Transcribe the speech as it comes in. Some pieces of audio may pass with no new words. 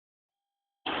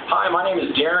Hi, my name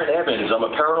is Darren Evans. I'm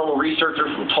a paranormal researcher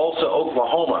from Tulsa,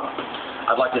 Oklahoma.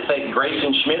 I'd like to thank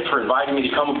Greysen Schmidt for inviting me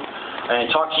to come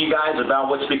and talk to you guys about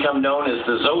what's become known as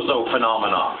the Zozo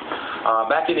phenomenon.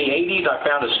 Back in the 80s, I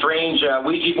found a strange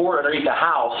Ouija board underneath the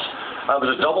house. It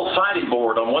was a double-sided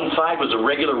board. On one side was a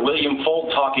regular William Fold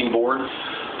talking board,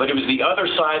 but it was the other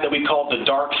side that we called the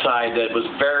dark side that was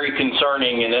very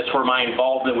concerning, and that's where my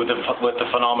involvement with the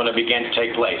phenomena began to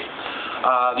take place.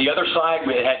 The other side,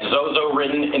 it had Zozo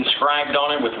written, inscribed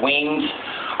on it with wings,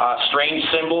 strange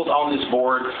symbols on this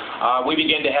board. We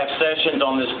began to have sessions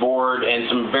on this board, and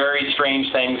some very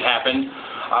strange things happened.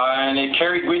 And it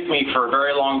carried with me for a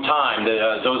very long time.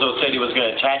 Zozo said it was going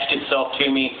to attach itself to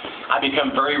me. I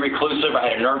become very reclusive. I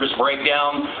had a nervous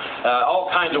breakdown. All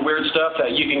kinds of weird stuff.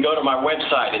 You can go to my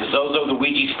website. It's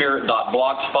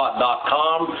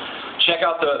zozotheouijaspirit.blogspot.com. Check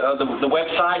out the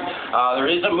website.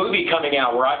 There is a movie coming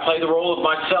out where I play the role of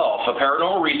myself, a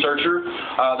paranormal researcher.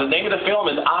 The name of the film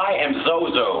is I Am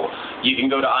Zozo. You can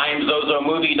go to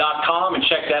IamZozoMovie.com and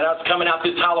check that out. It's coming out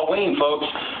this Halloween, folks.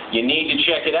 You need to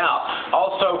check it out.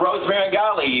 Also, Rosemary Ellen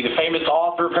Guiley, the famous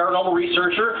author, paranormal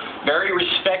researcher, very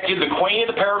respected, the queen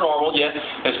of the paranormal, yet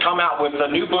has come out with a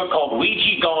new book called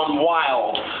Ouija Gone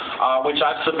Wild, which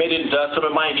I've submitted some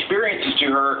of my experiences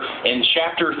to her in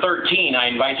Chapter 13. I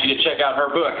invite you to check out her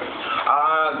book.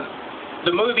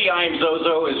 The movie I Am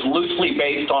Zozo is loosely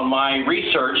based on my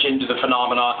research into the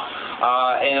phenomena.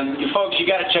 And folks, you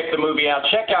got to check the movie out.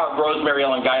 Check out Rosemary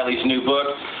Ellen Guiley's new book.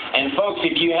 And folks,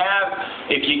 if you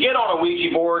get on a Ouija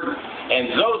board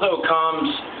and Zozo comes,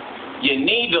 you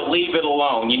need to leave it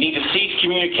alone. You need to cease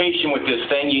communication with this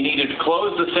thing. You need to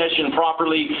close the session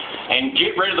properly and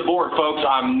get rid of the board, folks.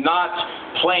 I'm not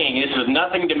playing. This is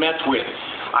nothing to mess with.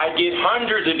 I get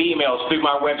hundreds of emails through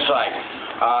my website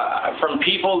from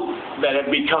people that have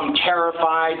become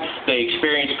terrified. They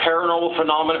experience paranormal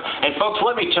phenomena. And folks,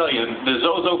 let me tell you, the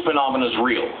Zozo phenomenon is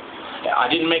real. I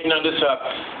didn't make none of this up.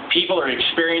 People are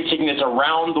experiencing this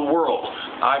around the world.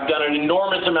 I've done an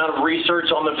enormous amount of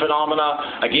research on the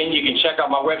phenomena. Again, you can check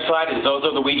out my website at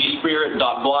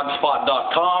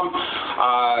zozotheouijaspirit.blogspot.com.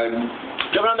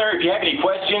 Go down there if you have any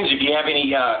questions, if you have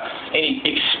any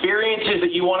experiences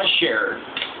that you want to share.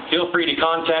 Feel free to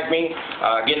contact me.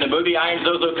 Again, the movie I Am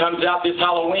Zozo comes out this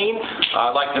Halloween.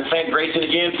 I'd like to thank Greysen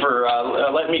again for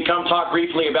letting me come talk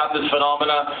briefly about this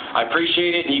phenomena. I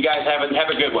appreciate it, and you guys have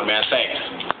a good one, man.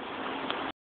 Thanks.